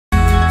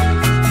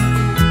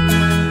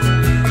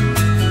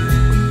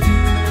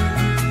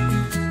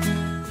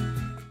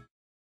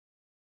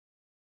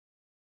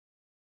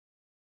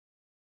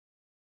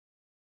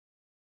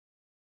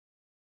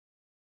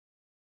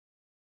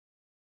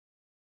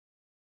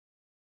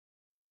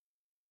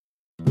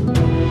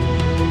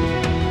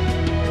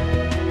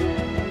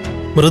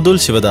Mridul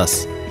Sivadas.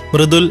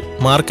 Mridul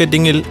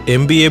മാർക്കറ്റിംഗിൽ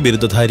MBA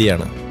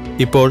ബിരുദധാരിയാണ്.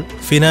 ഇപ്പോൾ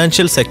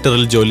financial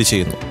സെക്ടറിൽ ജോലി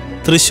ചെയ്യുന്നു.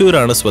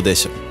 തൃശ്ശൂരാണ്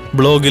സ്വദേശം.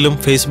 ബ്ലോഗിലും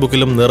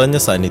ഫേസ്ബുക്കിലും നിറഞ്ഞ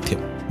സാന്നിധ്യം.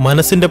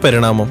 മനസ്സിന്റെ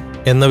പരിണാമം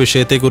എന്ന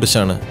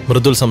വിഷയത്തെക്കുറിച്ചാണ്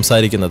മൃദുൽ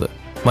സംസാരിക്കുന്നത്.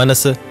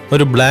 മനസ്സ്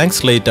ഒരു ബ്ലാങ്ക്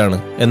സ്ലേറ്റ് ആണ്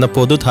എന്ന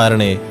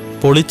പൊതുധാരണയെ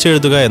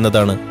പൊളിച്ചെഴുതുക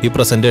എന്നതാണ് ഈ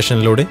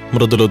പ്രസന്റേഷനിലൂടെ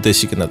മൃദുൽ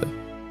ഉദ്ദേശിക്കുന്നത്.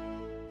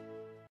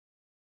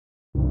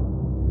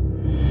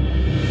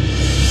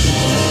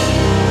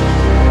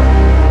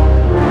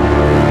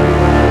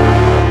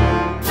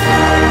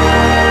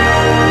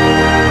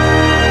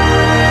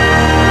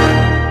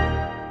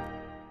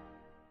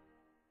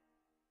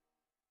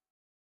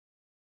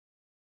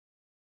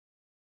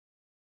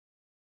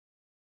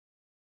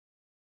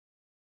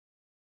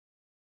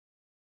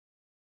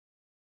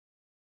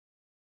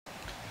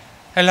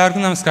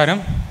 എല്ലാവർക്കും നമസ്കാരം.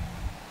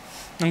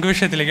 നമുക്ക്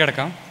വിഷയത്തിലേക്ക്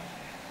കിടക്കാം.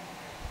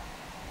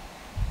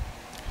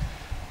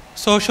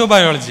 സോഷ്യോ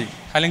ബയോളജി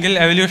അല്ലെങ്കിൽ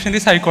എവല്യൂഷണറി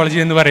സൈക്കോളജി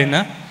എന്ന് പറയുന്ന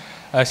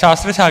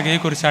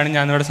ശാസ്ത്രശാഖയെക്കുറിച്ചാണ്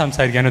ഞാനിവിടെ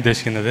സംസാരിക്കാൻ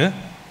ഉദ്ദേശിക്കുന്നത്.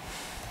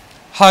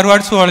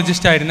 ഹാർവാർഡ്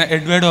സുവോളജിസ്റ്റ് ആയിരുന്ന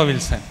എഡ്വേർഡ് ഒ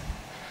വിൽസൺ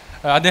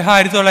അദ്ദേഹം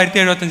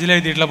 1975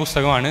 എഴുതിയിട്ടുള്ള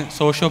പുസ്തകമാണ്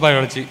socio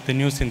biology the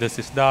new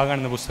synthesis.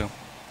 കാണുന്ന പുസ്തകം.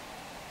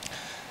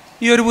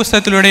 ഈ ഒരു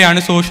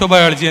പുസ്തകത്തിലൂടെയാണ് സോഷ്യോ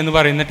ബയോളജി എന്ന്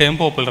പറയുന്ന ടേം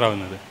പോപ്പുലർ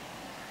ആവുന്നത്.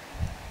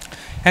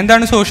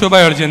 എന്താണ് സോഷ്യോ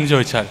ബയോളജി എന്ന്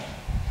ചോദിച്ചാൽ,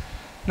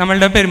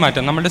 നമ്മളുടെ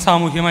പെരുമാറ്റം, നമ്മളുടെ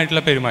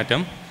സാമൂഹികമായിട്ടുള്ള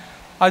പെരുമാറ്റം,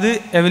 അത്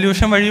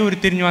എവല്യൂഷൻ വഴി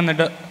ഉരുത്തിരിഞ്ഞു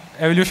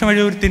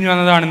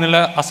വന്നതാണെന്നുള്ള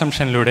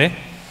അസംഷനിലൂടെ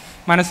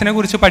മനസ്സിനെ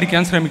കുറിച്ച്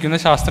പഠിക്കാൻ ശ്രമിക്കുന്ന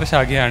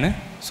ശാസ്ത്രശാഖയാണ്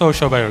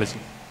സോഷ്യോ ബയോളജി.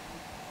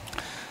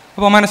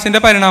 അപ്പോൾ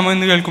മനസ്സിൻ്റെ പരിണാമം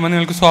എന്ന് കേൾക്കുമ്പോൾ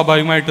നിങ്ങൾക്ക്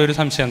സ്വാഭാവികമായിട്ടൊരു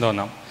സംശയം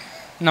തോന്നാം.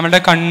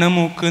 നമ്മുടെ കണ്ണ്,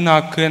 മൂക്ക്,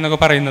 നാക്ക്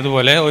എന്നൊക്കെ പറയുന്നത്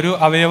പോലെ ഒരു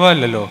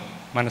അവയവമല്ലല്ലോ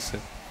മനസ്സ്.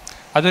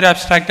 അതൊരു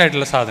അബ്സ്ട്രാക്റ്റ്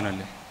ആയിട്ടുള്ള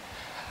സാധനമല്ലേ.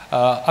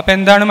 അപ്പോൾ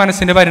എന്താണ്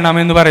മനസ്സിൻ്റെ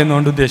പരിണാമം എന്ന്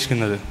പറയുന്നതുകൊണ്ട്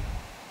ഉദ്ദേശിക്കുന്നത്?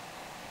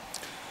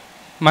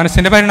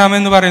 മനസ്സിൻ്റെ പരിണാമം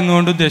എന്ന്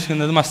പറയുന്നതുകൊണ്ട്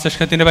ഉദ്ദേശിക്കുന്നത്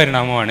മസ്തിഷ്കത്തിൻ്റെ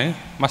പരിണാമമാണ്.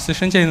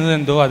 മസ്തിഷ്കം ചെയ്യുന്നത്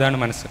എന്തോ അതാണ്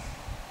മനസ്സ്.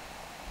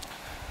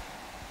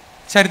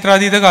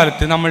 ചരിത്രാതീത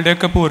കാലത്ത്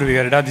നമ്മളുടെയൊക്കെ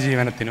പൂർവികരുടെ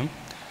അതിജീവനത്തിനും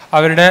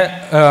അവരുടെ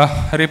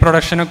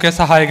റീപ്രൊഡക്ഷനൊക്കെ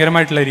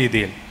സഹായകരമായിട്ടുള്ള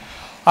രീതിയിൽ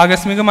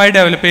ആകസ്മികമായി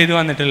ഡെവലപ്പ് ചെയ്ത്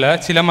വന്നിട്ടുള്ള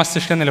ചില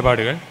മസ്തിഷ്ക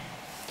നിലപാടുകൾ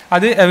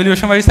അത്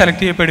എവല്യൂഷൻ വഴി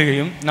സെലക്ട്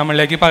ചെയ്യപ്പെടുകയും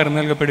നമ്മളിലേക്ക് പകർന്നു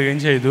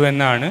നൽകപ്പെടുകയും ചെയ്തു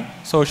എന്നാണ്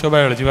സോഷ്യോ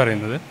ബയോളജി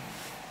പറയുന്നത്.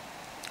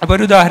 അപ്പോൾ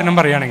ഒരു ഉദാഹരണം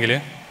പറയുകയാണെങ്കിൽ,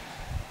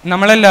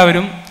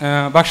 നമ്മളെല്ലാവരും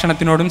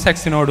ഭക്ഷണത്തിനോടും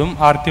സെക്സിനോടും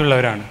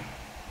ആർത്തിയുള്ളവരാണ്.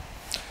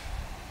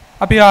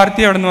 അപ്പോൾ ഈ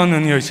ആർത്തി എവിടെ നിന്ന്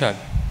വന്നെന്ന് ചോദിച്ചാൽ,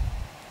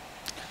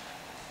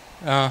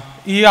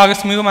 ഈ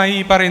ആകസ്മികമായി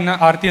ഈ പറയുന്ന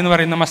ആർത്തി എന്ന്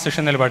പറയുന്ന മസ്തിഷ്ക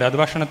നിലപാട്, അത്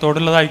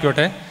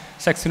ഭക്ഷണത്തോടുള്ളതായിക്കോട്ടെ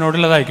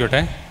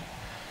സെക്സിനോടുള്ളതായിക്കോട്ടെ,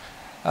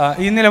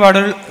 ഈ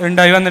നിലപാടുകൾ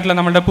ഉണ്ടായി വന്നിട്ടുള്ള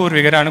നമ്മുടെ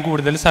പൂർവികരാണ്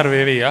കൂടുതൽ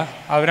സർവൈവ് ചെയ്യുക.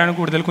 അവരാണ്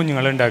കൂടുതൽ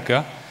കുഞ്ഞുങ്ങൾ ഉണ്ടാക്കുക.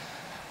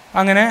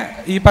 അങ്ങനെ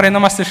ഈ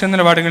പറയുന്ന മസ്തിഷ്ക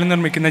നിലപാടുകൾ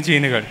നിർമ്മിക്കുന്ന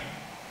ജീനുകൾ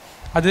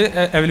അത്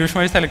എവല്യൂഷൻ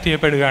വഴി സെലക്ട്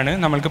ചെയ്യപ്പെടുകയാണ്,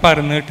 നമ്മൾക്ക്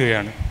പകർന്നു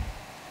കിട്ടുകയാണ്.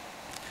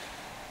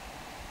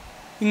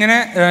 ഇങ്ങനെ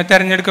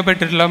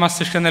തിരഞ്ഞെടുക്കപ്പെട്ടിട്ടുള്ള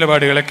മസ്തിഷ്ക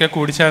നിലപാടുകളൊക്കെ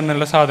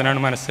കൂടിച്ചേർന്നുള്ള സാധനമാണ്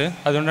മനസ്സ്.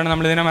 അതുകൊണ്ടാണ്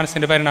നമ്മളിതിനെ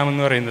മനസ്സിൻ്റെ പരിണാമം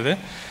എന്ന് പറയുന്നത്.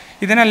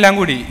 ഇതിനെല്ലാം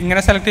കൂടി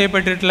ഇങ്ങനെ സെലക്ട്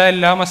ചെയ്യപ്പെട്ടിട്ടുള്ള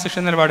എല്ലാ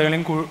മസ്തിഷ്ക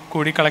നിലപാടുകളെയും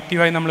കൂടി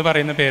കളക്റ്റീവായി നമ്മൾ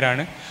പറയുന്ന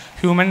പേരാണ്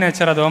ഹ്യൂമൻ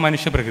നേച്ചർ അഥവാ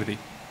മനുഷ്യപ്രകൃതി.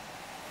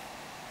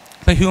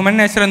 അപ്പോൾ ഹ്യൂമൻ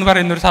നേച്ചർ എന്ന്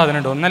പറയുന്നൊരു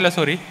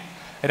സാധനമുണ്ട്.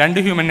 രണ്ട്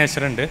ഹ്യൂമൻ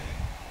നേച്ചർ ഉണ്ട്.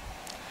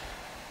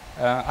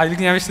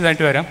 അതിലേക്ക് ഞാൻ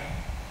വിശദമായിട്ട് വരാം.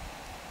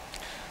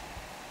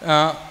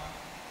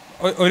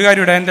 ഒരു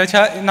കാര്യം ഇവിടെ എന്താ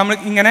വെച്ചാൽ, നമ്മൾ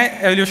ഇങ്ങനെ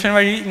എവല്യൂഷൻ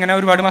വഴി ഇങ്ങനെ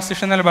ഒരുപാട്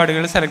മസ്തിഷ്ക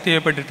നിലപാടുകൾ സെലക്ട്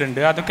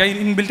ചെയ്യപ്പെട്ടിട്ടുണ്ട്. അതൊക്കെ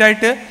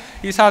ഇൻബിൽറ്റായിട്ട്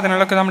ഈ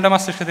സാധനങ്ങളൊക്കെ നമ്മുടെ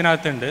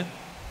മസ്തിഷ്കത്തിനകത്തുണ്ട്.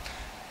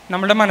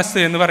 നമ്മുടെ മനസ്സ്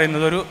എന്ന്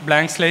പറയുന്നത് ഒരു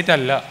ബ്ലാങ്ക് സ്ലേറ്റ്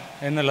അല്ല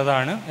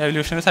എന്നുള്ളതാണ്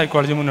എവല്യൂഷണറി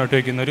സൈക്കോളജി മുന്നോട്ട്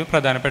വയ്ക്കുന്ന ഒരു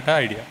പ്രധാനപ്പെട്ട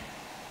ഐഡിയ.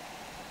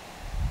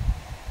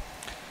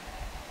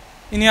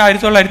 ഇനി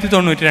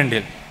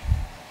 1992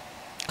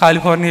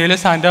 കാലിഫോർണിയയിലെ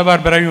സാന്റാ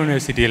ബാർബറ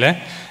യൂണിവേഴ്സിറ്റിയിലെ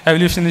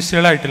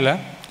എവല്യൂഷനിസ്റ്റുകളായിട്ടുള്ള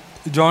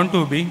ജോൺ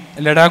ടൂബി,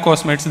 ലെഡ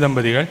കോസ്മേറ്റ്സ്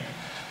ദമ്പതികൾ,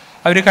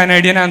 അവർ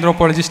കനേഡിയൻ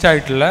ആന്ത്രോപോളജിസ്റ്റ്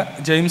ആയിട്ടുള്ള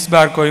ജെയിംസ്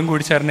ബാർക്കോയും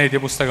കൂടി ചേർന്ന് എഴുതിയ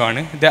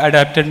പുസ്തകമാണ് the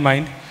adapted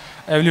mind,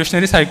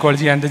 evolutionary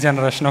psychology and the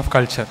generation of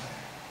culture.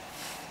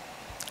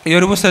 ഈ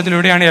ഒരു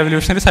പുസ്തകത്തിലൂടെയാണ്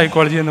എവല്യൂഷണറി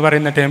സൈക്കോളജി എന്ന്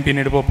പറയുന്ന ടേം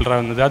പിന്നീട് പോപ്പുലർ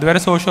ആവുന്നത്. അതുവരെ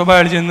സോഷ്യോ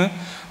ബയോളജി എന്ന്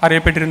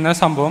അറിയപ്പെട്ടിരുന്ന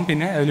സംഭവം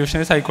പിന്നെ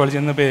എവല്യൂഷണറി സൈക്കോളജി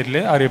എന്ന പേരിൽ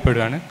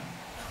അറിയപ്പെടുകയാണ്.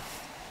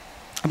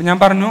 അപ്പം ഞാൻ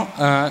പറഞ്ഞു,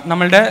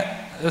 നമ്മളുടെ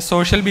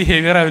സോഷ്യൽ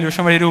ബിഹേവിയർ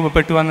എവല്യൂഷൻ വഴി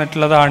രൂപപ്പെട്ടു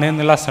വന്നിട്ടുള്ളതാണ്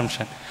എന്നുള്ള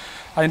അസംഷൻ.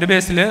 അതിൻ്റെ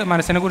ബേസിൽ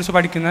മനസ്സിനെ കുറിച്ച്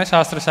പഠിക്കുന്ന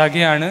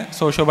ശാസ്ത്രശാഖയാണ്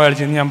സോഷ്യോ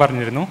ബയോളജി എന്ന് ഞാൻ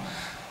പറഞ്ഞിരുന്നു.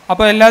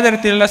 അപ്പോൾ എല്ലാ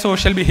തരത്തിലുള്ള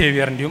സോഷ്യൽ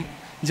ബിഹേവിയറിൻ്റെയും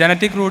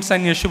ജനറ്റിക് റൂട്ട്സ്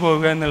അന്വേഷിച്ച്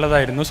പോവുക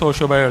എന്നുള്ളതായിരുന്നു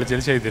സോഷ്യോ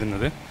ബയോളജിയിൽ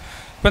ചെയ്തിരുന്നത്.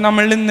 ഇപ്പോൾ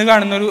നമ്മൾ ഇന്ന്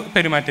കാണുന്നൊരു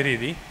പെരുമാറ്റ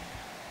രീതി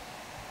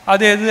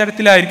അത് ഏത്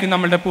തരത്തിലായിരിക്കും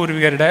നമ്മളുടെ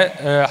പൂർവികരുടെ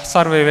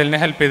സർവൈവലിനെ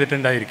ഹെൽപ്പ്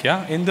ചെയ്തിട്ടുണ്ടായിരിക്കുക,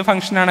 എന്ത്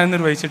ഫംഗ്ഷനാണ്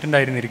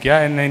നിർവഹിച്ചിട്ടുണ്ടായിരുന്നിരിക്കുക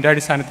എന്നതിൻ്റെ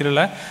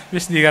അടിസ്ഥാനത്തിലുള്ള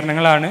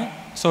വിശദീകരണങ്ങളാണ്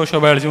സോഷ്യോ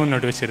ബയോളജി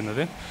മുന്നോട്ട്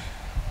വെച്ചിരുന്നത്.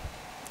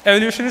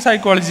 എവല്യൂഷണറി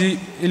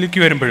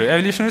സൈക്കോളജിയിലേക്ക് വരുമ്പോൾ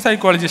എവല്യൂഷണറി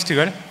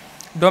സൈക്കോളജിസ്റ്റുകൾ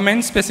ഡൊമൈൻ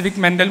സ്പെസിഫിക്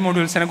മെൻ്റൽ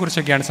മൊഡ്യൂൾസിനെ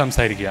കുറിച്ചൊക്കെയാണ്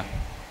സംസാരിക്കുക.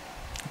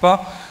 അപ്പോൾ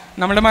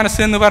നമ്മുടെ മനസ്സ്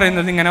എന്ന്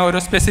പറയുന്നത് ഇങ്ങനെ ഓരോ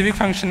സ്പെസിഫിക്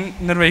ഫംഗ്ഷൻ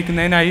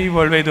നിർവഹിക്കുന്നതിനായി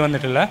ഇവോൾവ് ചെയ്ത്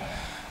വന്നിട്ടുള്ള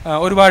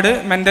ഒരുപാട്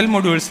മെൻ്റൽ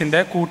മൊഡ്യൂൾസിൻ്റെ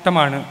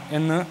കൂട്ടമാണ്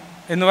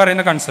എന്ന്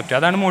പറയുന്ന കൺസെപ്റ്റ്.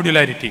 അതാണ്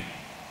മോഡ്യുലാരിറ്റി.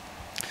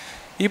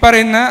 ഈ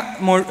പറയുന്ന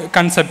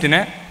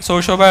കൺസെപ്റ്റിനെ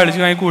സോഷ്യോ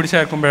ബയോളജിയുമായി കൂടി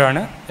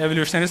ചേർക്കുമ്പോഴാണ്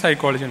എവല്യൂഷണറി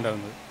സൈക്കോളജി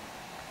ഉണ്ടാകുന്നത്.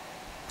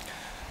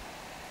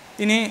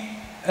 ഇനി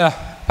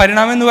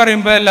പരിണാമം എന്ന്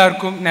പറയുമ്പോൾ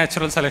എല്ലാവർക്കും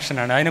നാച്ചുറൽ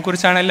സെലക്ഷനാണ്.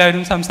 അതിനെക്കുറിച്ചാണ്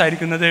എല്ലാവരും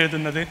സംസാരിക്കുന്നത്,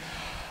 എഴുതുന്നത്,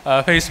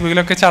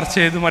 ഫേസ്ബുക്കിലൊക്കെ ചർച്ച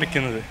ചെയ്ത്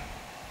മറിക്കുന്നത്.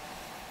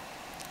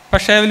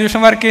 പക്ഷേ എവല്യൂഷൻ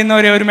വർക്ക് ചെയ്യുന്ന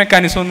ഒരേ ഒരു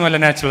മെക്കാനിസം ഒന്നുമല്ല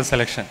നാച്ചുറൽ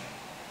സെലക്ഷൻ.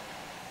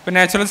 ഇപ്പോൾ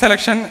natural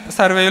selection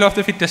survival of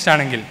the fittest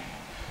ആണെങ്കിൽ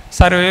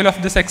സർവൈവൽ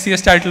ഓഫ് ദി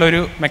സെക്സിയസ്റ്റ് ആയിട്ടുള്ള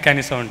ഒരു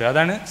മെക്കാനിസം ഉണ്ട്,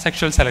 അതാണ്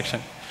സെക്ഷൽ സെലക്ഷൻ.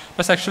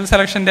 ഇപ്പോൾ സെക്ഷൽ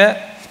സെലക്ഷൻ്റെ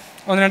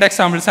 1-2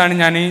 എക്സാമ്പിൾസാണ്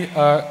ഞാൻ ഈ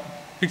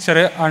പിക്ചർ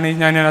ആണ്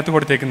ഞാൻ അതിനകത്ത്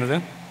കൊടുത്തേക്കുന്നത്.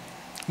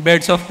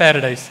 Birds of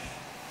paradise.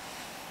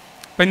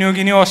 ഇപ്പോൾ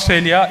ന്യൂഗിനി,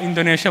 ഓസ്ട്രേലിയ,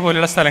 ഇന്തോനേഷ്യ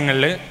പോലുള്ള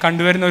സ്ഥലങ്ങളിൽ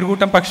കണ്ടുവരുന്ന ഒരു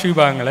കൂട്ടം പക്ഷി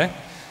വിഭാഗങ്ങളെ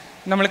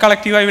നമ്മൾ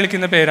കളക്റ്റീവായി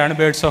വിളിക്കുന്ന പേരാണ്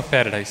ബേഡ്സ് ഓഫ്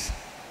പാരഡൈസ്.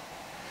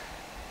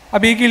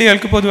 അപ്പോൾ ഈ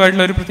കിളികൾക്ക്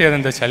പൊതുവായിട്ടുള്ള ഒരു പ്രത്യേകത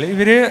എന്താ വെച്ചാൽ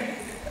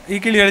ഈ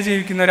കിളികൾ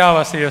ജീവിക്കുന്ന ഒരു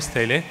ആവാസ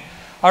വ്യവസ്ഥയിൽ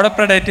അവിടെ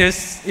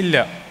പ്രഡേറ്റേഴ്സ് ഇല്ല,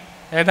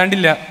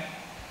 ഏതാണ്ടില്ല.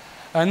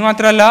 എന്ന്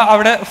മാത്രമല്ല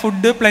അവിടെ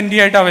ഫുഡ് പ്ലെൻറ്റി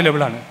ആയിട്ട്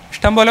അവൈലബിൾ ആണ്,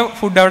 ഇഷ്ടംപോലെ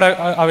ഫുഡ് അവിടെ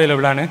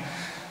അവൈലബിൾ ആണ്.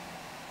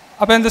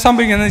 അപ്പോൾ എന്താ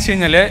സംഭവിക്കുന്നത് വെച്ച്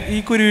കഴിഞ്ഞാൽ ഈ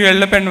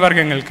കുരുവികളിലെ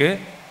പെൺവർഗ്ഗങ്ങൾക്ക്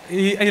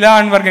ഇതിലെ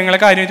ആൺവർഗ്ഗങ്ങളെ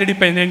കാര്യമായിട്ട്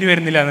ഡിപ്പെൻഡ് ചെയ്യേണ്ടി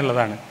വരുന്നില്ല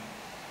എന്നുള്ളതാണ്.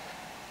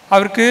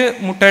 അവർക്ക്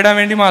മുട്ടയിടാൻ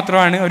വേണ്ടി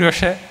മാത്രമാണ്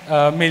ഒരുപക്ഷെ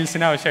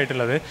മെയിൽസിന്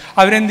ആവശ്യമായിട്ടുള്ളത്.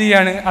 അവരെന്ത്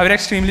ചെയ്യാണ്, അവർ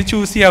എക്സ്ട്രീംലി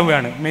ചൂസ്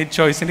ചെയ്യാവുകയാണ്. മെയ്റ്റ്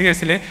ചോയ്സിൻ്റെ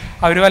കേസിൽ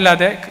അവർ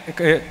വല്ലാതെ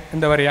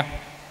എന്താ പറയുക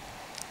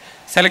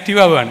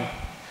സെലക്റ്റീവ് ആവുകയാണ്.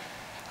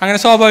 അങ്ങനെ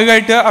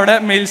സ്വാഭാവികമായിട്ട് അവിടെ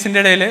മെയിൽസിൻ്റെ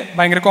ഇടയിൽ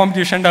ഭയങ്കര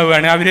കോമ്പറ്റീഷൻ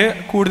ഉണ്ടാവുകയാണ്. അവർ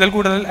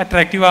കൂടുതൽ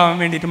അട്രാക്റ്റീവ് ആവാൻ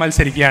വേണ്ടിയിട്ട്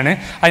മത്സരിക്കുകയാണ്.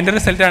 അതിൻ്റെ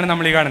റിസൾട്ടാണ്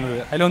നമ്മൾ ഈ കാണുന്നത്.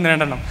 അതിൽ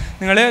 1-2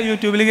 നിങ്ങൾ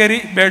യൂട്യൂബിൽ കയറി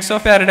ബേഡ്സ്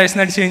ഓഫ് പാരഡൈസ്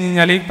എന്ന് അടിച്ചു കഴിഞ്ഞ്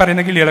കഴിഞ്ഞാൽ ഈ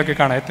പറയുന്ന കിളികളൊക്കെ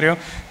കാണാം. എത്രയോ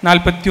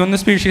 41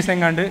 സ്പീഷീസ്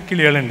എങ്ങാണ്ട്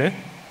കിളികളുണ്ട്.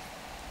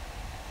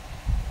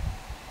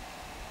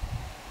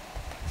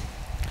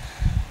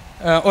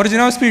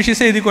 ഒറിജിനൽ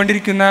സ്പീഷീസ്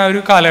എഴുതിക്കൊണ്ടിരിക്കുന്ന ഒരു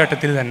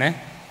കാലഘട്ടത്തിൽ തന്നെ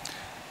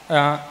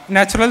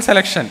നാച്ചുറൽ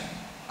സെലക്ഷൻ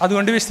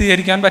അതുകൊണ്ട്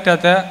വിശദീകരിക്കാൻ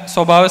പറ്റാത്ത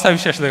സ്വഭാവ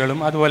സവിശേഷതകളും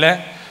അതുപോലെ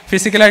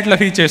ഫിസിക്കലായിട്ടുള്ള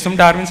ഫീച്ചേഴ്സും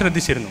ഡാർവിൻ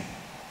ശ്രദ്ധിച്ചിരുന്നു.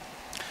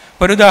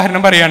 ഇപ്പോൾ ഒരു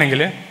ഉദാഹരണം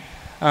പറയുകയാണെങ്കിൽ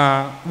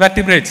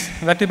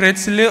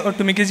വെർട്ടിബ്രേറ്റ്സിൽ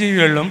ഒട്ടുമിക്ക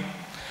ജീവികളിലും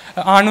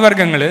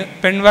ആൺവർഗ്ഗങ്ങൾ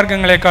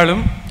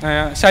പെൺവർഗ്ഗങ്ങളെക്കാളും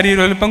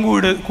ശരീരവലുപ്പം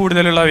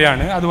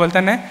കൂടുതലുള്ളവയാണ്. അതുപോലെ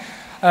തന്നെ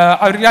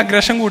അവർക്ക്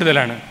അഗ്രഷൻ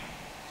കൂടുതലാണ്.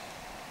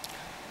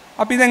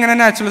 അപ്പോൾ ഇതെങ്ങനെ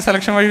നാച്ചുറൽ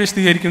സെലക്ഷൻ വഴി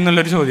വിശദീകരിക്കും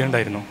എന്നുള്ളൊരു ചോദ്യം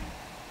ഉണ്ടായിരുന്നു.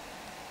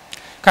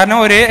 കാരണം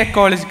ഒരേ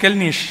എക്കോളജിക്കൽ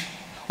നീഷ്,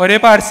 ഒരേ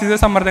പാരിസ്ഥിതിക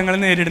സമ്മർദ്ദങ്ങൾ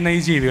നേരിടുന്ന ഈ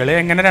ജീവികളെ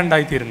എങ്ങനെ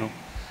രണ്ടായിത്തീരുന്നു?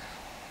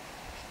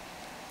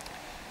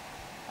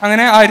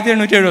 അങ്ങനെ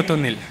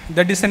 1871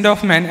 the decent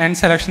of men and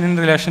selection in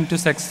relation to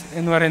sex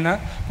എന്ന് പറയുന്ന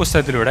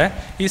പുസ്തകത്തിലൂടെ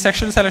ഈ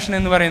സെക്ഷൽ സെലക്ഷൻ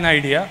എന്ന് പറയുന്ന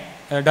ഐഡിയ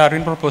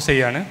ഡാർവിൻ പ്രൊപ്പോസ്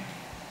ചെയ്യുകയാണ്.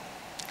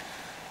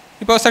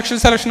 ഇപ്പോൾ സെക്ഷൽ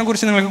സെലക്ഷനെ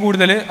കുറിച്ച് നിങ്ങൾക്ക്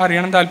കൂടുതൽ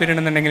അറിയണം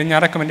താല്പര്യമുണ്ടെന്നുണ്ടെങ്കിൽ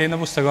ഞാൻ റെക്കമെൻഡ് ചെയ്യുന്ന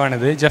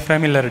പുസ്തകമാണിത്, ജെഫ്രെ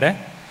മില്ലറുടെ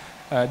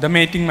ദ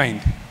മേറ്റിംഗ്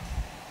മൈൻഡ്.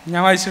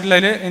 ഞാൻ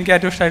വായിച്ചിട്ടുള്ളതിൽ എനിക്ക്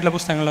ഏറ്റവും ഇഷ്ടമായിട്ടുള്ള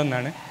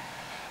പുസ്തകങ്ങളൊന്നാണ്.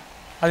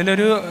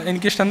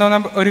 എനിക്കിഷ്ടം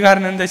തോന്നാൻ ഒരു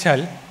കാരണം എന്താ വെച്ചാൽ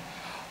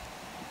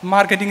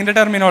മാർക്കറ്റിങ്ങിൻ്റെ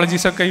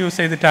ടെർമിനോളജീസൊക്കെ യൂസ്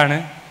ചെയ്തിട്ടാണ്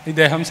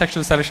ഇദ്ദേഹം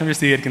സെക്ഷൽ സെലക്ഷൻ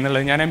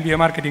വിശദീകരിക്കുന്നുള്ളത്. ഞാൻ MBA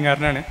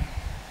മാർക്കറ്റിംഗുകാരനാണ്.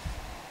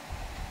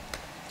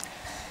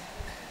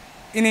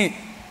 ഇനി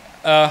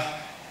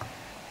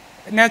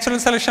നാച്ചുറൽ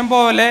സെലക്ഷൻ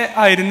പോലെ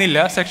ആയിരുന്നില്ല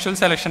സെക്ഷൽ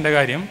സെലക്ഷൻ്റെ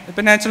കാര്യം.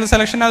 ഇപ്പം നാച്ചുറൽ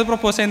സെലക്ഷൻ അത്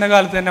പ്രൊപ്പോസ് ചെയ്യുന്ന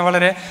കാലത്ത് തന്നെ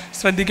വളരെ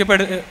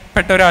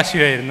ശ്രദ്ധിക്കപ്പെട്ട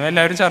ഒരാശയമായിരുന്നു,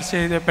 എല്ലാവരും ചർച്ച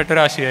ചെയ്യപ്പെട്ട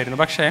ഒരാശയമായിരുന്നു.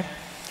 പക്ഷേ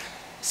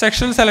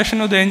സെക്ഷൽ സെലക്ഷൻ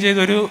ഉദയം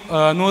ചെയ്തൊരു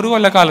 100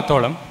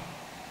 കൊല്ലക്കാലത്തോളം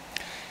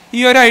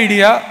ഈ ഒരു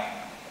ഐഡിയ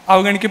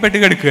അവഗണിക്കപ്പെട്ട്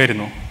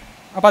കിടക്കുകയായിരുന്നു.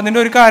 അപ്പോൾ അതിൻ്റെ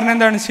ഒരു കാരണം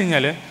എന്താണെന്ന് വെച്ച്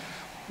കഴിഞ്ഞാൽ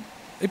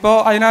ഇപ്പോൾ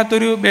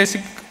അതിനകത്തൊരു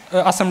ബേസിക്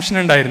അസംഷൻ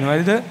ഉണ്ടായിരുന്നു.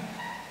 അതായത്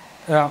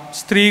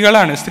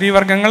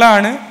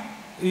സ്ത്രീവർഗങ്ങളാണ്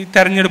ഈ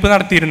തെരഞ്ഞെടുപ്പ്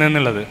നടത്തിയിരുന്നത്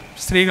എന്നുള്ളത്,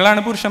 സ്ത്രീകളാണ്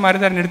പുരുഷന്മാരെ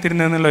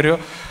തിരഞ്ഞെടുത്തിരുന്നത് എന്നുള്ളൊരു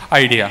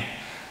ഐഡിയ.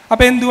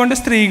 അപ്പോൾ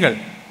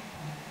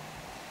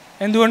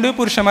എന്തുകൊണ്ട്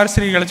പുരുഷന്മാർ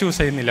സ്ത്രീകളെ ചൂസ്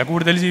ചെയ്യുന്നില്ല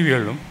കൂടുതൽ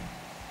ജീവികളിലും?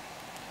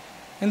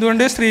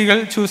 എന്തുകൊണ്ട് സ്ത്രീകൾ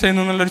ചൂസ്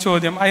ചെയ്യുന്നു എന്നുള്ളൊരു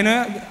ചോദ്യം, അതിന്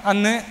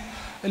അന്ന്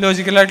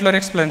ലോജിക്കലായിട്ടുള്ളൊരു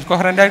എക്സ്പ്ലനേഷൻ,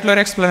 കൊഹറൻ്റ്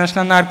ആയിട്ടുള്ളൊരു എക്സ്പ്ലനേഷൻ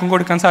അന്ന് ആർക്കും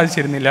കൊടുക്കാൻ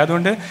സാധിച്ചിരുന്നില്ല.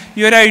 അതുകൊണ്ട് ഈ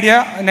ഒരു ഐഡിയ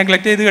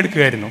നെഗ്ലക്റ്റ് ചെയ്ത്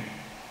കിടക്കുകയായിരുന്നു.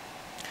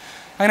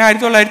 അങ്ങനെ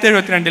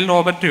 1972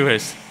 Robert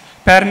ട്യൂവേഴ്സ്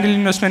parental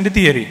investment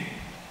theory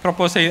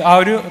propose ചെയ്ത് ആ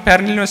ഒരു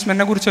പാരൻ്റൽ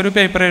ഇൻവെസ്റ്റ്മെൻറ്റിനെ കുറിച്ചൊരു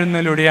പേപ്പർ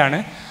എഴുതുന്നതിലൂടെയാണ്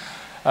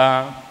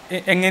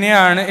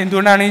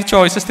എന്തുകൊണ്ടാണ് ഈ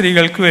ചോയ്സ്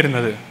സ്ത്രീകൾക്ക്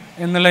വരുന്നത്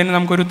എന്നുള്ളതിന്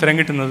നമുക്കൊരു ഉത്തരം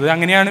കിട്ടുന്നത്.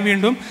 അങ്ങനെയാണ്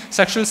വീണ്ടും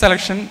സെക്ഷൽ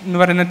സെലക്ഷൻ എന്ന്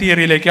പറയുന്ന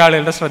തിയറിയിലേക്ക്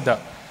ആളുകളുടെ ശ്രദ്ധ,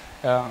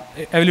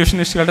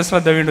 എവല്യൂഷനിസ്റ്റുകളുടെ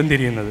ശ്രദ്ധ വീണ്ടും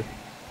തിരിയുന്നത്.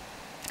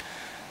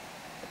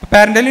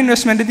 പാരൻ്റൽ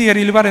ഇൻവെസ്റ്റ്മെൻറ്റ്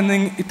തിയറിയിൽ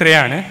പറയുന്നത്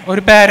ഇത്രയാണ്: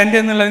 ഒരു പാരൻ്റ്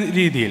എന്നുള്ള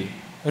രീതിയിൽ,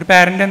 ഒരു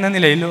പാരൻ്റ് എന്ന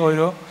നിലയിൽ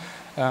ഓരോ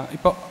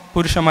ഇപ്പോൾ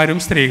പുരുഷന്മാരും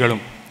സ്ത്രീകളും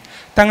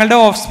തങ്ങളുടെ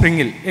ഓഫ്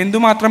സ്പ്രിങ്ങിൽ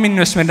എന്തുമാത്രം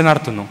ഇൻവെസ്റ്റ്മെൻറ്റ്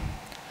നടത്തുന്നു.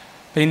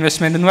 ഇപ്പോൾ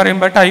ഇൻവെസ്റ്റ്മെൻറ്റ് എന്ന്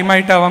പറയുമ്പോൾ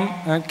ടൈമായിട്ടാവാം,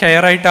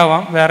 കെയർ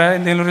ആയിട്ടാവാം, വേറെ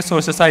എന്തെങ്കിലും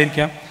റിസോഴ്സസ്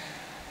ആയിരിക്കാം.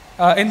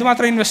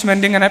 എന്തുമാത്രം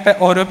ഇൻവെസ്റ്റ്മെൻറ്റ് ഇങ്ങനെ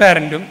ഓരോ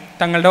പാരൻറ്റും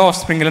തങ്ങളുടെ ഓഫ്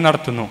സ്പ്രിങ്ങിൽ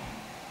നടത്തുന്നു,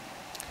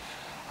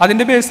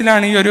 അതിൻ്റെ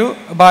ബേസിലാണ് ഈ ഒരു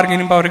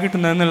ബാർഗൈനിങ് പവർ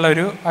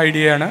കിട്ടുന്നതെന്നുള്ളൊരു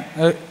ഐഡിയയാണ്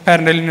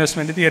പാരൻ്റൽ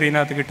ഇൻവെസ്റ്റ്മെൻറ്റ്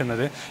തിയറിനകത്ത്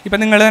കിട്ടുന്നത്. ഇപ്പം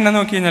നിങ്ങൾ തന്നെ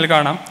നോക്കി കഴിഞ്ഞാൽ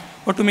കാണാം,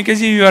 ഒട്ടുമിക്ക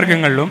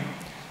ജീവിവർഗ്ഗങ്ങളിലും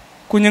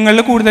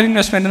കുഞ്ഞുങ്ങളിൽ കൂടുതൽ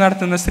ഇൻവെസ്റ്റ്മെൻറ്റ്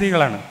നടത്തുന്ന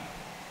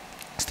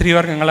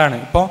സ്ത്രീവർഗ്ഗങ്ങളാണ്.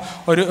 ഇപ്പോൾ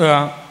ഒരു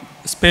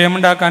സ്പേം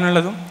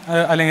ഉണ്ടാക്കാനുള്ളതും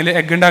അല്ലെങ്കിൽ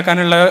എഗ്ഗ്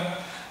ഉണ്ടാക്കാനുള്ള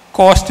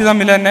കോസ്റ്റ്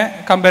തമ്മിൽ തന്നെ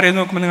കമ്പയർ ചെയ്ത്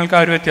നോക്കുമ്പോൾ നിങ്ങൾക്ക്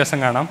ആ ഒരു വ്യത്യാസം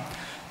കാണാം.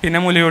 പിന്നെ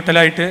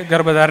മുലയൂട്ടലായിട്ട്,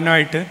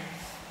 ഗർഭധാരണമായിട്ട്,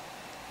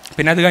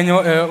 പിന്നെ അത് കഴിഞ്ഞ്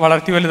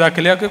വളർത്തി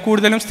വലുതാക്കൽ ഒക്കെ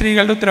കൂടുതലും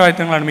സ്ത്രീകളുടെ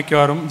ഉത്തരവാദിത്തങ്ങളാണ്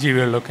മിക്കവാറും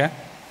ജീവികളിലൊക്കെ.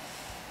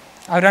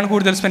 അവരാണ്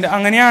കൂടുതൽ സ്പെൻഡ്.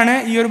 അങ്ങനെയാണ്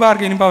ഈ ഒരു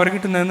ബാർഗൈനിങ് പവർ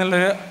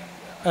കിട്ടുന്നതെന്നുള്ളൊരു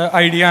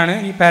ഐഡിയ ആണ്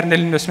ഈ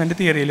പാരൻ്റൽ ഇൻവെസ്റ്റ്മെൻറ്റ്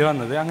തിയറിയിൽ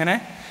വന്നത്. അങ്ങനെ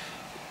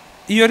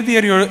ഈ ഒരു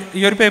തിയറിയോട്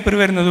ഈ ഒരു പേപ്പർ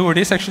വരുന്നത്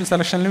കൂടി സെക്ഷൽ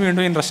സെലക്ഷനിൽ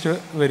വീണ്ടും ഇൻട്രസ്റ്റ്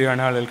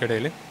വരികയാണ്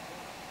ആളുകൾക്കിടയിൽ.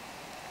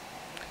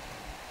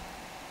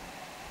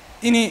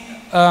 ഇനി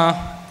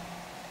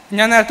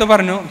ഞാൻ നേരത്തെ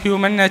പറഞ്ഞു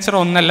ഹ്യൂമൻ നേച്ചർ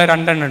ഒന്നല്ല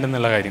രണ്ടെണ്ണം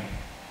ഉണ്ടെന്നുള്ള കാര്യം.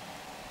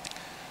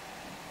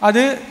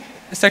 അത്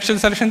സെക്ഷൽ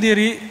സെലക്ഷൻ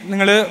തിയറി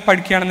നിങ്ങൾ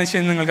പഠിക്കുകയാണെന്ന് വെച്ച്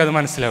കഴിഞ്ഞാൽ നിങ്ങൾക്കത്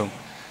മനസ്സിലാവും.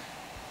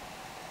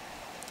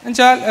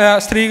 എന്നുവെച്ചാൽ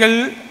സ്ത്രീകൾ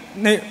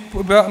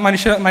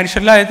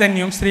മനുഷ്യരിലായ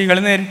തന്നെയും സ്ത്രീകൾ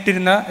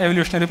നേരിട്ടിരുന്ന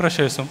എവല്യൂഷണറി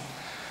പ്രഷേഴ്സും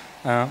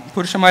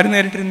പുരുഷന്മാർ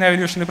നേരിട്ടിരുന്ന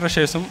എവല്യൂഷണറി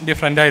പ്രഷേഴ്സും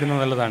ഡിഫറെൻ്റ് ആയിരുന്നു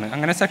എന്നുള്ളതാണ്.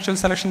 അങ്ങനെ സെക്ഷൽ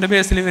സെലക്ഷൻ്റെ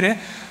ബേസിൽ ഇവർ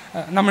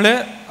നമ്മൾ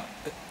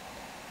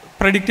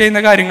പ്രഡിക്റ്റ്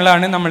ചെയ്യുന്ന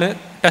കാര്യങ്ങളാണ് നമ്മൾ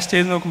ടെസ്റ്റ്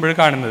ചെയ്ത് നോക്കുമ്പോൾ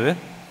കാണുന്നത്.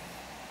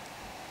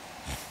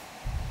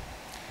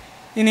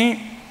 ഇനി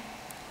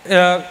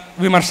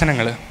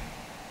വിമർശനങ്ങൾ.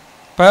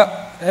 ഇപ്പോൾ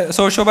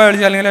സോഷ്യോ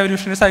ബയോളജി അല്ലെങ്കിൽ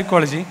എവല്യൂഷണറി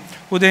സൈക്കോളജി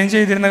ഉദയം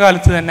ചെയ്തിരുന്ന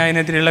കാലത്ത് തന്നെ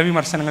അതിനെതിരെയുള്ള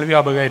വിമർശനങ്ങൾ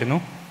വ്യാപകമായിരുന്നു.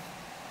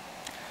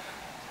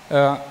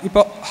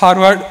 ഇപ്പോൾ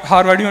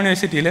ഹാർവാർഡ്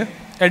യൂണിവേഴ്സിറ്റിയിൽ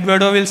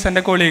എഡ്വേർഡോ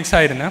വിൽസൻ്റെ കൊളീഗ്സ്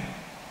ആയിരുന്ന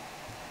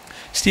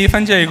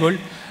സ്റ്റീഫൻ ജയ്ഗോൾ,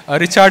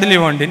 റിച്ചാർഡ്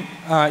ലിവോണ്ടിൻ,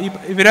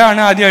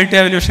 ഇവരാണ് ആദ്യമായിട്ട്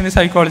എവല്യൂഷണറി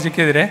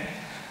സൈക്കോളജിക്കെതിരെ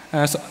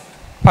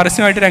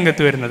പരസ്യമായിട്ട്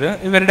രംഗത്ത് വരുന്നത്.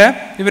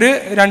 ഇവർ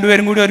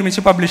രണ്ടുപേരും കൂടി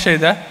ഒരുമിച്ച് പബ്ലിഷ്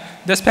ചെയ്ത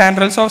the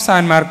സ്പാൻഡ്രൽസ് of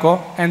San Marco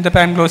and the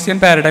പാൻഗ്ലോസിയൻ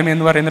paradigm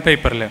എന്ന് പറയുന്ന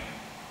പേപ്പറിൽ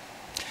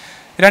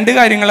രണ്ട്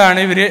കാര്യങ്ങളാണ്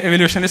ഇവർ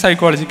എവല്യൂഷണറി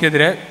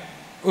സൈക്കോളജിക്കെതിരെ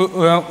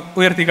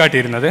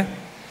ഉയർത്തിക്കാട്ടിയിരുന്നത്.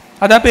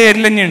 അത് ആ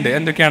പേരിൽ തന്നെയുണ്ട്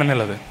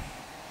എന്തൊക്കെയാണെന്നുള്ളത്.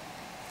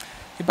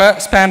 ഇപ്പോൾ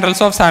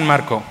സ്പാൻഡ്രൽസ് ഓഫ് സാൻ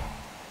മാർക്കോ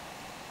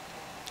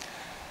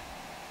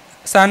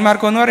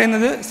എന്ന്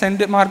പറയുന്നത്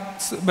സെൻറ്റ്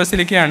മാർക്സ്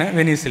ബസിലിക്കയാണ്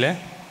വെനീസിലെ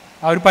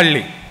ആ ഒരു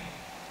പള്ളി.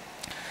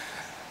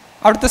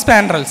 അവിടുത്തെ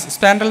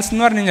സ്പാൻഡ്രൽസ്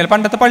എന്ന് പറഞ്ഞു കഴിഞ്ഞാൽ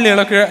പണ്ടത്തെ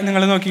പള്ളികളൊക്കെ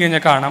നിങ്ങൾ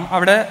നോക്കിക്കഴിഞ്ഞാൽ കാണാം.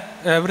 അവിടെ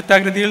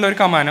വൃത്താകൃതിയിലുള്ള ഒരു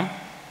കമാനം,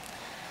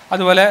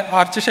 അതുപോലെ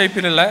ആർച്ച്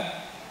ഷേപ്പിലുള്ള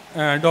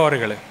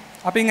ഡോറുകൾ.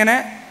 അപ്പോൾ ഇങ്ങനെ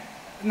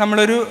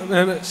നമ്മളൊരു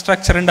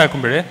സ്ട്രക്ചർ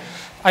ഉണ്ടാക്കുമ്പോൾ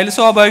അതിൽ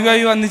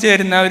സ്വാഭാവികമായി വന്നു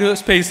ചേരുന്ന ഒരു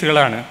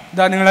സ്പേസുകളാണ്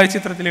ഇതാ നിങ്ങൾ ഈ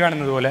ചിത്രത്തിൽ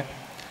കാണുന്നത് പോലെ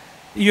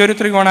ഈ ഒരു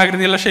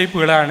ത്രികോണാകൃതിയുള്ള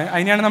ഷേപ്പുകളാണ്.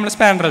 അതിനെയാണ് നമ്മൾ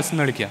സ്പാൻഡ്രൽസ്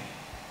എന്ന് വിളിക്കുക.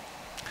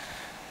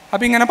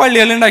 അപ്പോൾ ഇങ്ങനെ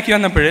പള്ളികൾ ഉണ്ടാക്കി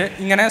വന്നപ്പോൾ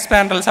ഇങ്ങനെ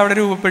സ്പാൻഡ്രൽസ് അവിടെ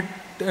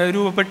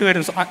രൂപപ്പെട്ട്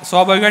വരുന്നു,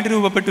 സ്വാഭാവികമായിട്ട്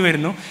രൂപപ്പെട്ട്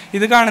വരുന്നു.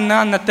 ഇത് കാണുന്ന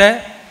അന്നത്തെ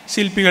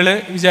ശില്പികൾ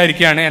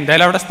വിചാരിക്കുകയാണ്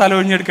എന്തായാലും അവിടെ സ്ഥലം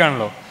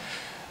ഒഴിഞ്ഞെടുക്കുകയാണല്ലോ,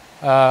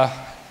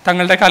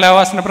 തങ്ങളുടെ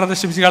കലാവാസന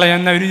പ്രദർശിപ്പിച്ച്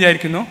കളയാമെന്ന് അവർ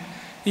വിചാരിക്കുന്നു.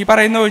 ഈ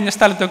പറയുന്ന ഒഴിഞ്ഞ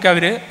സ്ഥലത്തൊക്കെ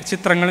അവർ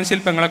ചിത്രങ്ങളും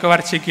ശില്പങ്ങളൊക്കെ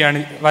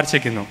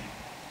വരച്ചേക്കുന്നു.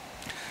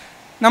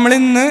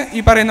 നമ്മളിന്ന് ഈ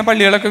പറയുന്ന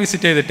പള്ളികളൊക്കെ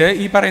വിസിറ്റ് ചെയ്തിട്ട്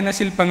ഈ പറയുന്ന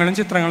ശില്പങ്ങളും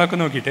ചിത്രങ്ങളൊക്കെ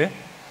നോക്കിയിട്ട്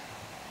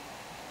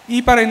ഈ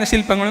പറയുന്ന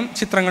ശില്പങ്ങളും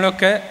ചിത്രങ്ങളും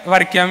ഒക്കെ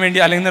വരയ്ക്കാൻ വേണ്ടി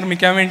അല്ലെങ്കിൽ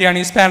നിർമ്മിക്കാൻ വേണ്ടിയാണ്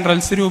ഈ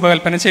സ്പാൻഡ്രൽസ്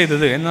രൂപകൽപ്പന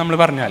ചെയ്തത് എന്ന് നമ്മൾ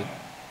പറഞ്ഞാൽ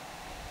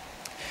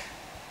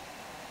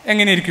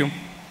എങ്ങനെയിരിക്കും?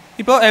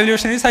 ഇപ്പോൾ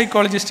എവല്യൂഷണറി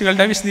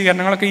സൈക്കോളജിസ്റ്റുകളുടെ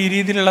വിശദീകരണങ്ങളൊക്കെ ഈ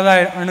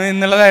രീതിയിലുള്ളതാണ്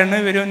എന്നുള്ളതായിരുന്നു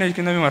ഇവർ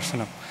ഉന്നയിക്കുന്ന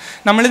വിമർശനം.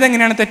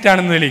 നമ്മളിതെങ്ങനെയാണ്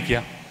തെറ്റാണെന്ന് തെളിയിക്കുക?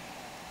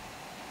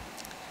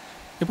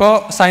 ഇപ്പോൾ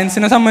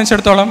സയൻസിനെ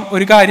സംബന്ധിച്ചിടത്തോളം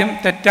ഒരു കാര്യം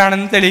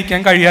തെറ്റാണെന്ന്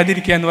തെളിയിക്കാൻ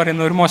കഴിയാതിരിക്കുക എന്ന്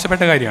പറയുന്നത് ഒരു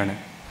മോശപ്പെട്ട കാര്യമാണ്.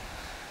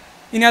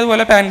 ഇനി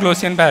അതുപോലെ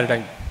പാൻഗ്ലോസിയൻ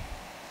പാരഡൈം.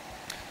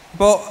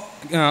 ഇപ്പോൾ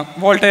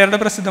വോൾട്ടയറുടെ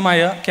പ്രസിദ്ധമായ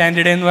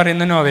കാൻഡിഡ എന്ന്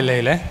പറയുന്ന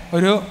നോവലയിലെ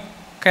ഒരു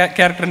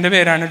ക്യാരക്ടറിൻ്റെ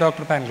പേരാണ്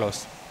ഡോക്ടർ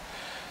പാൻഗ്ലോസ്.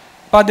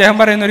 അപ്പോൾ അദ്ദേഹം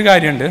പറയുന്നൊരു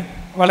കാര്യമുണ്ട്,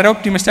 വളരെ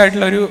ഒപ്റ്റിമിസ്റ്റ്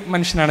ആയിട്ടുള്ള ഒരു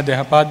മനുഷ്യനാണ്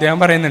അദ്ദേഹം. അപ്പോൾ അദ്ദേഹം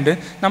പറയുന്നുണ്ട്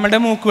നമ്മുടെ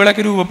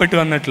മൂക്കുകളൊക്കെ രൂപപ്പെട്ട്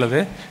വന്നിട്ടുള്ളത്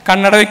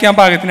കണ്ണട വയ്ക്കാൻ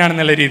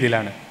പാകത്തിനാണെന്നുള്ള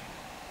രീതിയിലാണ്.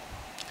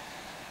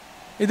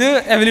 ഇത്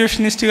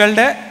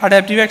എവല്യൂഷനിസ്റ്റുകളുടെ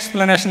അഡാപ്റ്റീവ്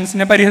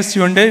എക്സ്പ്ലനേഷൻസിനെ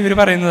പരിഹസിച്ചുകൊണ്ട് ഇവർ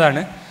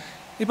പറയുന്നതാണ്.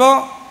 ഇപ്പോൾ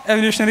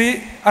എവല്യൂഷണറി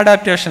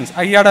അഡാപ്റ്റേഷൻസ്,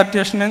 ഈ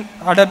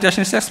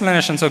അഡാപ്റ്റേഷൻസ്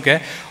എക്സ്പ്ലനേഷൻസ് ഒക്കെ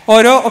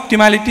ഓരോ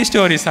ഒപ്റ്റിമാലിറ്റി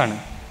സ്റ്റോറീസാണ്.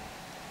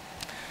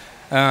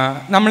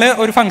 നമ്മൾ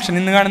ഒരു ഫംഗ്ഷൻ,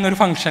 ഇന്ന് കാണുന്ന ഒരു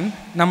ഫംഗ്ഷൻ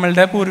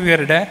നമ്മളുടെ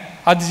പൂർവികരുടെ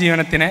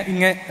അതിജീവനത്തിനെ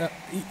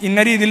ഇന്ന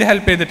രീതിയിൽ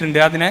ഹെൽപ്പ് ചെയ്തിട്ടുണ്ട്,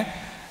 അതിനെ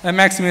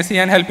മാക്സിമൈസ്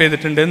ചെയ്യാൻ ഹെൽപ്പ്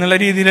ചെയ്തിട്ടുണ്ട് എന്നുള്ള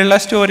രീതിയിലുള്ള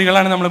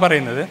സ്റ്റോറികളാണ് നമ്മൾ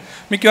പറയുന്നത്.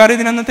 മിക്കവാറും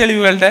ഇതിനൊന്നും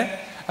തെളിവുകളുടെ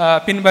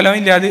പിൻബലം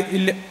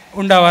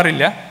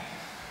ഉണ്ടാവാറില്ല.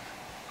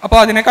 അപ്പോൾ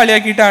അതിനെ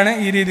കളിയാക്കിയിട്ടാണ്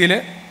ഈ രീതിയിൽ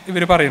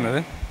ഇവർ പറയുന്നത്.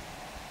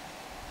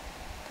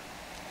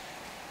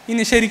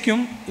 ഇനി ശരിക്കും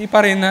ഈ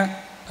പറയുന്ന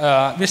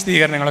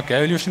വിശദീകരണങ്ങളൊക്കെ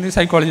എവല്യൂഷണറി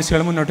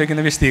സൈക്കോളജിസ്റ്റുകൾ മുന്നോട്ട്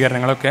വയ്ക്കുന്ന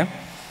വിശദീകരണങ്ങളൊക്കെ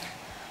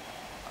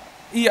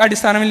ഈ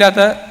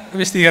അടിസ്ഥാനമില്ലാത്ത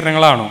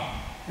വിശദീകരണങ്ങളാണോ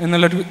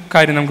എന്നുള്ളൊരു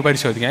കാര്യം നമുക്ക്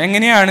പരിശോധിക്കാം.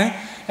 എങ്ങനെയാണ്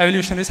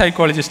എവല്യൂഷണറി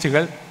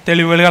സൈക്കോളജിസ്റ്റുകൾ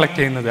തെളിവുകൾ കളക്ട്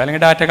ചെയ്യുന്നത്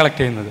അല്ലെങ്കിൽ ഡാറ്റ കളക്ട്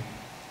ചെയ്യുന്നത്?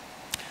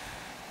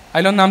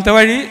 അതിലൊന്നാമത്തെ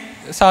വഴി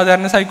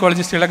സാധാരണ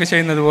സൈക്കോളജിസ്റ്റുകളൊക്കെ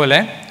ചെയ്യുന്നത് പോലെ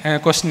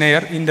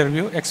ക്വസ്റ്റനെയർ,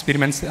 ഇൻ്റർവ്യൂ,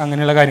 എക്സ്പെരിമെൻറ്റ്സ്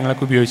അങ്ങനെയുള്ള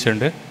കാര്യങ്ങളൊക്കെ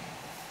ഉപയോഗിച്ചിട്ടുണ്ട്.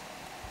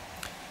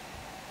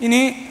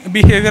 ഇനി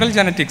ബിഹേവിയറൽ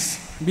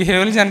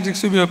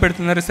ജനറ്റിക്സ്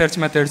ഉപയോഗപ്പെടുത്തുന്ന റിസർച്ച്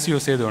മെത്തേഡ്സ്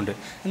യൂസ് ചെയ്തുകൊണ്ട്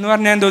എന്ന്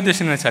പറഞ്ഞാൽ എന്താ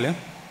ഉദ്ദേശിക്കുന്നത് വെച്ചാൽ,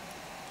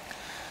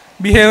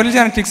 ബിഹേവിയറൽ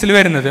ജനറ്റിക്സിൽ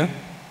വരുന്നത്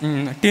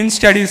ടിൻ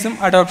സ്റ്റഡീസും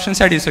അഡോപ്ഷൻ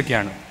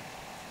സ്റ്റഡീസൊക്കെയാണ്.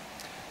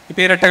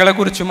 ഇപ്പോൾ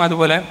ഇരട്ടകളെക്കുറിച്ചും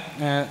അതുപോലെ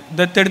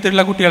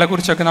ദത്തെടുത്തിട്ടുള്ള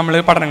കുട്ടികളെക്കുറിച്ചൊക്കെ നമ്മൾ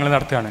പഠനങ്ങൾ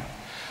നടത്തുകയാണ്.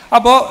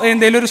 അപ്പോൾ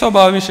എന്തെങ്കിലും ഒരു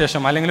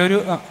സ്വഭാവവിശേഷം അല്ലെങ്കിൽ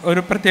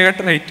ഒരു പ്രത്യേക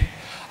ട്രൈറ്റ്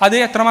അത്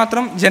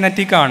എത്രമാത്രം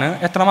ജനറ്റിക്കാണ്,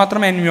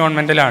 എത്രമാത്രം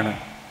എൻവയോൺമെൻ്റലാണ്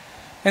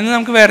എന്ന്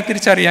നമുക്ക്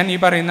വേർതിരിച്ചറിയാൻ ഈ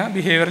പറയുന്ന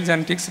ബിഹേവിയറൽ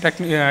ജനറ്റിക്സ്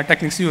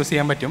ടെക്നിക്സ് യൂസ്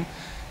ചെയ്യാൻ പറ്റും.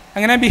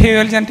 അങ്ങനെ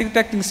ബിഹേവിയറൽ ജനറ്റിക്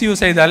ടെക്നിക്സ്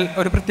യൂസ് ചെയ്താൽ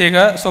ഒരു പ്രത്യേക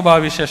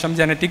സ്വഭാവവിശേഷം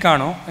ജനറ്റിക്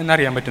ആണോ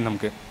എന്നറിയാൻ പറ്റും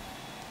നമുക്ക്.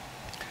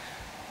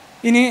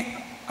 ഇനി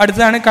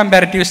അടുത്തതാണ്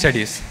കമ്പാരിറ്റീവ്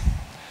സ്റ്റഡീസ്.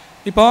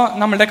 ഇപ്പോൾ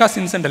നമ്മളുടെ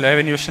കസിൻസ് ഉണ്ടല്ലോ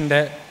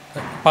എവല്യൂഷൻ്റെ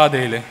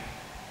പാതയിൽ,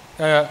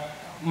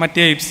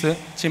 മറ്റേ എയ്പ്സ്,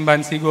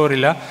 ചിമ്പാൻസി,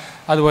 ഗോറില്ല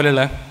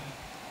അതുപോലെയുള്ള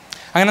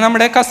അങ്ങനെ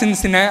നമ്മുടെ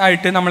കസിൻസിനെ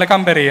ആയിട്ട് നമ്മളെ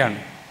കമ്പയർ ചെയ്യാണ്.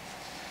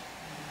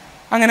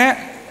 അങ്ങനെ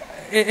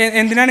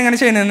എന്തിനാണ് ഇങ്ങനെ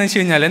ചെയ്യുന്നതെന്ന് വെച്ച്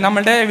കഴിഞ്ഞാൽ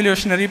നമ്മുടെ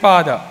എവല്യൂഷണറി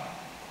പാത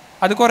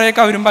അത്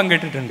കുറേയൊക്കെ അവരും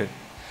പങ്കിട്ടിട്ടുണ്ട്.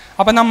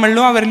 അപ്പം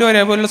നമ്മളിലും അവരിലും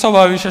ഒരേപോലുള്ള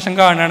സ്വഭാവവിശേഷം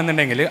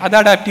കാണുകയാണെന്നുണ്ടെങ്കിൽ അത്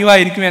അഡാപ്റ്റീവ്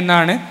ആയിരിക്കും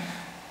എന്നാണ്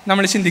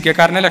നമ്മൾ ചിന്തിക്കുക.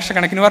 കാരണം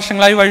ലക്ഷക്കണക്കിന്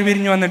വർഷങ്ങളായി വഴി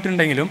പിരിഞ്ഞു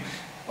വന്നിട്ടുണ്ടെങ്കിലും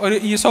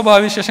ഈ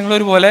സ്വഭാവവിശേഷങ്ങൾ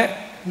ഒരുപോലെ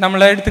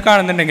നമ്മളെ എടുത്ത്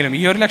കാണുന്നുണ്ടെങ്കിലും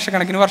ഈ ഒരു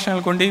ലക്ഷക്കണക്കിന് വർഷങ്ങൾ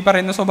കൊണ്ട് ഈ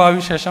പറയുന്ന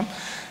സ്വഭാവവിശേഷം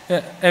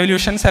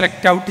എവല്യൂഷൻ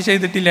സെലക്ട് ഔട്ട്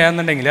ചെയ്തിട്ടില്ല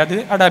എന്നുണ്ടെങ്കിൽ അത്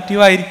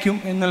അഡാപ്റ്റീവ് ആയിരിക്കും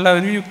എന്നുള്ള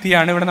ഒരു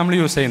യുക്തിയാണ് ഇവിടെ നമ്മൾ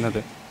യൂസ് ചെയ്യുന്നത്.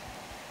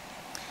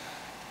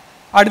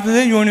 അടുത്തത്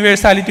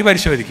യൂണിവേഴ്സാലിറ്റി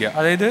പരിശോധിക്കുക,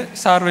 അതായത്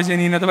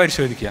സാർവജനീനത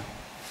പരിശോധിക്കുക.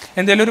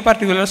 എന്തെങ്കിലും ഒരു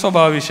പർട്ടിക്കുലർ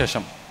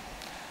സ്വഭാവവിശേഷം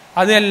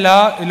അത്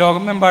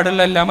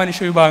ലോകമെമ്പാടുള്ള എല്ലാ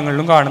മനുഷ്യ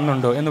വിഭാഗങ്ങളിലും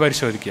കാണുന്നുണ്ടോ എന്ന്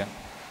പരിശോധിക്കുക.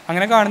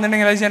 അങ്ങനെ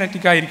കാണുന്നുണ്ടെങ്കിൽ അത്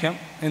ജനറ്റിക് ആയിരിക്കാം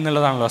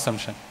എന്നുള്ളതാണല്ലോ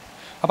അസംഷൻ.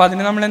 അപ്പോൾ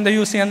അതിന് നമ്മൾ എന്താ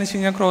യൂസ് ചെയ്യാന്ന് വെച്ച്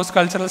കഴിഞ്ഞാൽ ക്രോസ്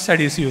കൾച്ചറൽ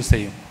സ്റ്റഡീസ് യൂസ്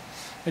ചെയ്യും.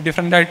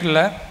 ഡിഫറെൻ്റ് ആയിട്ടുള്ള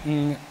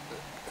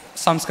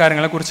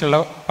സംസ്കാരങ്ങളെക്കുറിച്ചുള്ള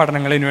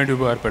പഠനങ്ങൾ ഇതിനു വേണ്ടി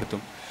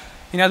ഉപകാരപ്പെടുത്തും.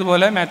 ഇനി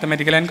അതുപോലെ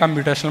mathematical and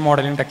computational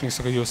modelling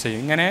ടെക്നിക്സൊക്കെ use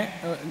ചെയ്യും.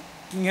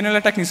 ഇങ്ങനെയുള്ള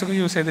ടെക്നിക്സൊക്കെ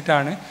യൂസ്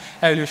ചെയ്തിട്ടാണ്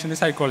എവല്യൂഷണറി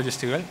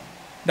സൈക്കോളജിസ്റ്റുകൾ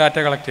ഡാറ്റ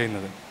കളക്ട്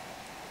ചെയ്യുന്നത്.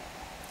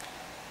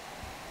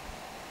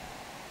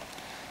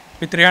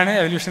 ഇത്രയാണ്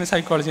എവല്യൂഷണറി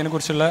സൈക്കോളജിനെ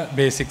കുറിച്ചുള്ള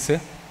ബേസിക്സ്.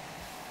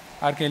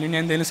 ആർക്കെങ്കിലും ഇനി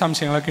എന്തെങ്കിലും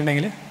സംശയങ്ങളൊക്കെ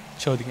ഉണ്ടെങ്കിൽ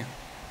ചോദിക്കാം.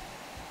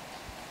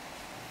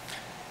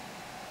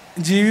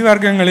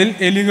 ജീവിവർഗങ്ങളിൽ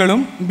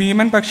എലികളും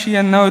ഭീമൻ പക്ഷി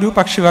എന്ന ഒരു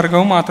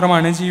പക്ഷിവർഗവും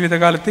മാത്രമാണ്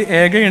ജീവിതകാലത്ത്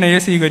ഏക ഇണയെ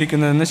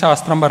സ്വീകരിക്കുന്നതെന്ന്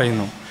ശാസ്ത്രം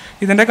പറയുന്നു.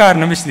 ഇതിൻ്റെ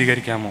കാരണം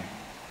വിശദീകരിക്കാമോ?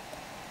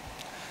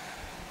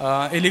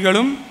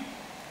 എലികളും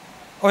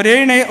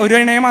ഒരു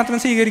ഇണയെ മാത്രം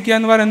സ്വീകരിക്കുക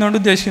എന്ന് പറയുന്നതുകൊണ്ട്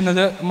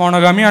ഉദ്ദേശിക്കുന്നത്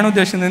മോണോഗാമിയാണ്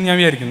ഉദ്ദേശിക്കുന്നതെന്ന് ഞാൻ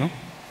വിചാരിക്കുന്നു.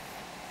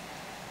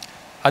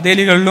 അത്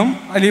എലികളിലും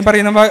അല്ലെങ്കിൽ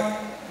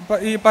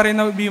ഈ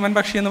പറയുന്ന ഭീമൻ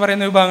പക്ഷി എന്ന്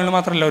പറയുന്ന വിഭാഗങ്ങളിൽ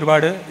മാത്രമല്ല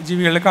ഒരുപാട്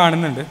ജീവികളിൽ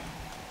കാണുന്നുണ്ട്.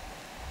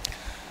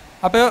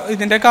 അപ്പോൾ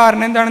ഇതിൻ്റെ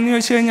കാരണം എന്താണെന്ന്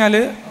ചോദിച്ചു കഴിഞ്ഞാൽ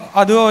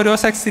അത് ഓരോ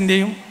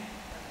സെക്സിൻ്റെയും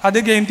അത്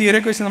ഗെയിം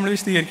തിയറിയൊക്കെ വെച്ച് നമ്മൾ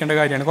വിശദീകരിക്കേണ്ട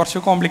കാര്യമാണ്. കുറച്ച്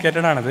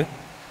കോംപ്ലിക്കേറ്റഡ് ആണത്.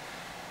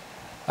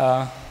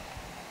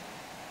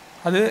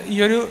 അത് ഈ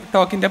ഒരു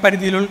ടോക്കിൻ്റെ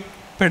പരിധിയിൽ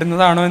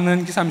പെടുന്നതാണോ എന്ന്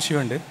എനിക്ക്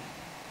സംശയമുണ്ട്.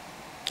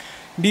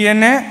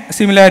 DNA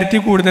സിമിലാരിറ്റി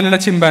കൂടുതലുള്ള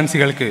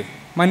ചിമ്പാൻസികൾക്ക്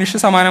മനുഷ്യ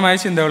സമാനമായ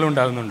ചിന്തകൾ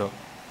ഉണ്ടാകുന്നുണ്ടോ?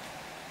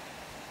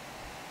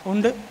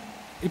 ഉണ്ട്.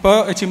 ഇപ്പോൾ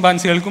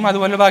ചിമ്പാൻസികൾക്കും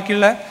അതുപോലെ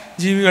ബാക്കിയുള്ള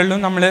ജീവികളിലും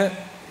നമ്മൾ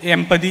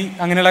എംപതി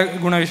അങ്ങനെയുള്ള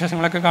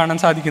ഗുണവിശേഷങ്ങളൊക്കെ കാണാൻ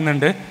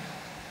സാധിക്കുന്നുണ്ട്.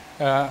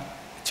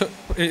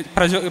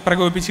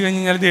 പ്രകോപിപ്പിച്ച് കഴിഞ്ഞ്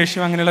കഴിഞ്ഞാൽ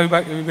ദേഷ്യം അങ്ങനെയുള്ള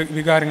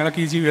വികാരങ്ങളൊക്കെ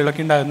ഈ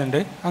ജീവികളിലൊക്കെ ഉണ്ടാകുന്നുണ്ട്.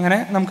 അങ്ങനെ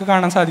നമുക്ക്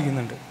കാണാൻ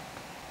സാധിക്കുന്നുണ്ട്.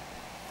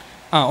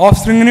 ഓഫ്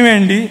സ്പ്രിങ്ങിന്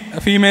വേണ്ടി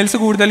ഫീമെയിൽസ്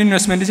കൂടുതൽ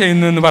ഇൻവെസ്റ്റ്മെൻറ്റ്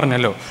ചെയ്യുന്നു എന്ന്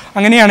പറഞ്ഞല്ലോ.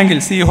 അങ്ങനെയാണെങ്കിൽ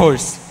സീ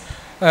ഹോഴ്സ്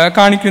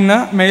കാണിക്കുന്ന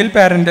മെയിൽ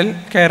പാരൻ്റൽ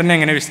കെയറിനെ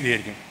എങ്ങനെ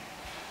വിശദീകരിക്കും?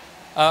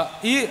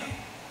 ഈ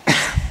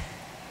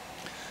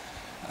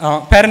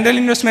പാരൻ്റൽ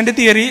ഇൻവെസ്റ്റ്മെൻറ്റ്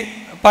തിയറി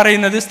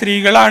പറയുന്നത്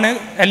സ്ത്രീകളാണ്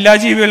എല്ലാ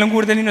ജീവികളിലും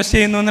കൂടുതൽ ഇൻവെസ്റ്റ്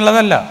ചെയ്യുന്നു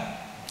എന്നുള്ളതല്ല.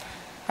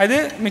 അത്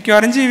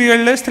മിക്കവാറും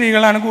ജീവികളിൽ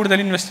സ്ത്രീകളാണ് കൂടുതൽ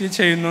ഇൻവെസ്റ്റ്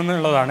ചെയ്യുന്നു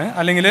എന്നുള്ളതാണ്.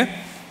 അല്ലെങ്കിൽ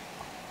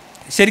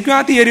ശരിക്കും ആ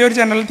തിയറി ഒരു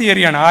ജനറൽ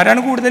തിയറിയാണ്. ആരാണ്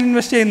കൂടുതൽ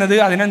ഇൻവെസ്റ്റ് ചെയ്യുന്നത്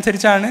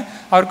അതിനനുസരിച്ചാണ്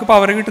അവർക്ക്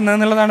പവർ കിട്ടുന്നത്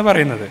എന്നുള്ളതാണ്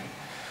പറയുന്നത്.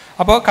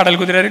 അപ്പോൾ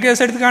കടൽക്കുതിരയുടെ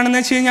കേസ് എടുത്ത് കാണുന്നത്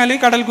വെച്ച് കഴിഞ്ഞാൽ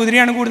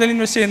കടൽക്കുതിരയാണ് കൂടുതൽ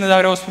ഇൻവെസ്റ്റ് ചെയ്യുന്നത്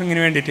അവർ ഓഫ്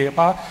സ്പ്രിങ്ങിന് വേണ്ടിയിട്ട്.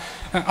 അപ്പോൾ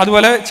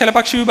അതുപോലെ ചില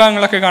പക്ഷി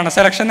വിഭാഗങ്ങളൊക്കെ കാണാം.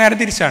 സെലക്ഷൻ നേരെ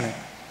തിരിച്ചാണ്.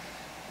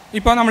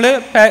 ഇപ്പോൾ നമ്മൾ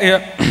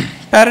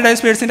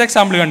പാരഡൈസ് ബേർഡ്സിൻ്റെ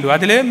എക്സാമ്പിൾ കണ്ടു.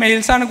 അതിൽ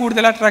മെയിൽസാണ്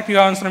കൂടുതൽ അട്രാക്റ്റീവ്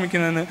ആവാൻ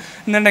ശ്രമിക്കുന്നത്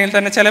എന്നുണ്ടെങ്കിൽ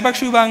തന്നെ ചില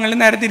പക്ഷി വിഭാഗങ്ങളിൽ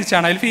നേരെ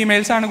തിരിച്ചാണ്. അതിൽ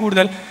ഫീമെയിൽസാണ്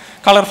കൂടുതൽ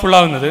കളർഫുൾ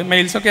ആവുന്നത്.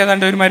 മെയിൽസൊക്കെ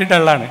ഏതാണ്ട് ഒരുമാതിരി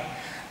ഡള്ളാണ്.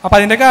 അപ്പോൾ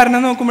അതിൻ്റെ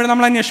കാരണം നോക്കുമ്പോൾ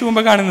നമ്മൾ അന്വേഷിച്ച്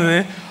പോകുമ്പോൾ കാണുന്നത്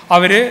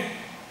അവർ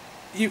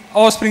ഈ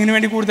ഓഫ് സ്പ്രിങ്ങിന്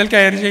വേണ്ടി കൂടുതൽ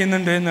കെയർ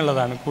ചെയ്യുന്നുണ്ട്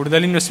എന്നുള്ളതാണ്, കൂടുതൽ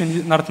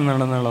ഇൻവെസ്റ്റ്മെൻറ്റ്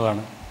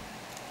നടത്തുന്നുണ്ടെന്നുള്ളതാണ്.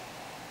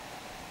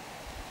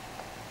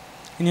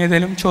 ഇനി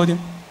ഏതെങ്കിലും ചോദ്യം?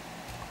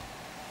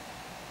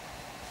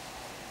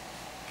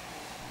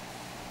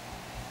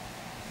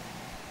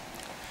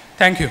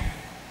 Thank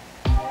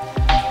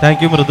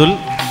you Mridul.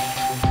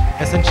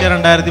 എസെൻഷ്യ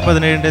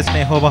 2017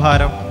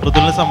 സ്നേഹോപഹാരം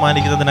മൃദുലിന്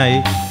സമ്മാനിക്കുന്നതിനായി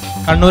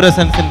കണ്ണൂർ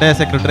എസെൻസിൻ്റെ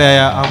സെക്രട്ടറിയായ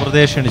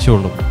അമൃതയെ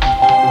ക്ഷണിച്ചുകൊള്ളു.